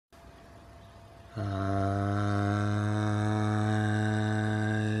I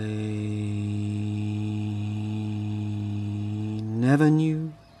never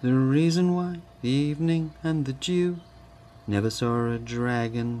knew the reason why the evening and the dew never saw a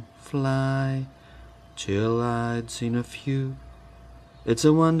dragon fly till I'd seen a few. It's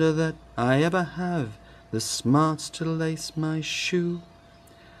a wonder that I ever have the smarts to lace my shoe,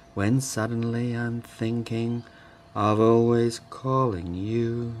 when suddenly I'm thinking of always calling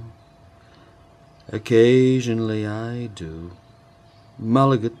you. Occasionally I do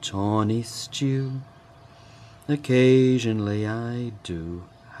mulligatawny stew. Occasionally I do.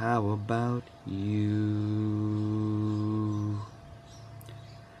 How about you?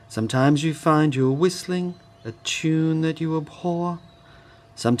 Sometimes you find you're whistling a tune that you abhor.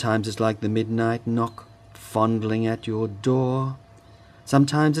 Sometimes it's like the midnight knock fondling at your door.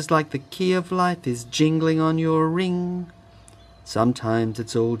 Sometimes it's like the key of life is jingling on your ring. Sometimes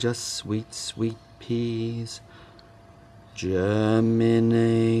it's all just sweet, sweet peas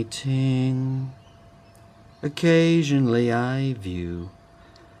germinating. Occasionally I view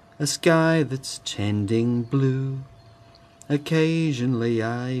a sky that's tending blue. Occasionally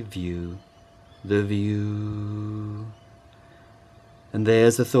I view the view. And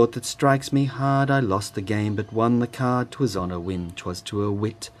there's a thought that strikes me hard. I lost the game but won the card. 'Twas on a whim, 'twas to a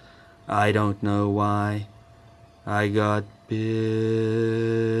wit. I don't know why I got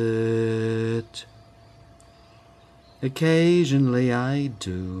bit. Occasionally I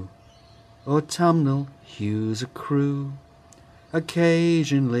do autumnal hues accrue.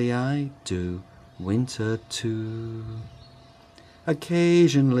 Occasionally I do winter too.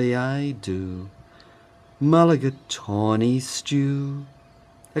 Occasionally I do mulligatawny stew.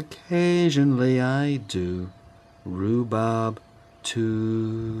 Occasionally I do rhubarb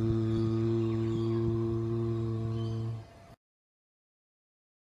too.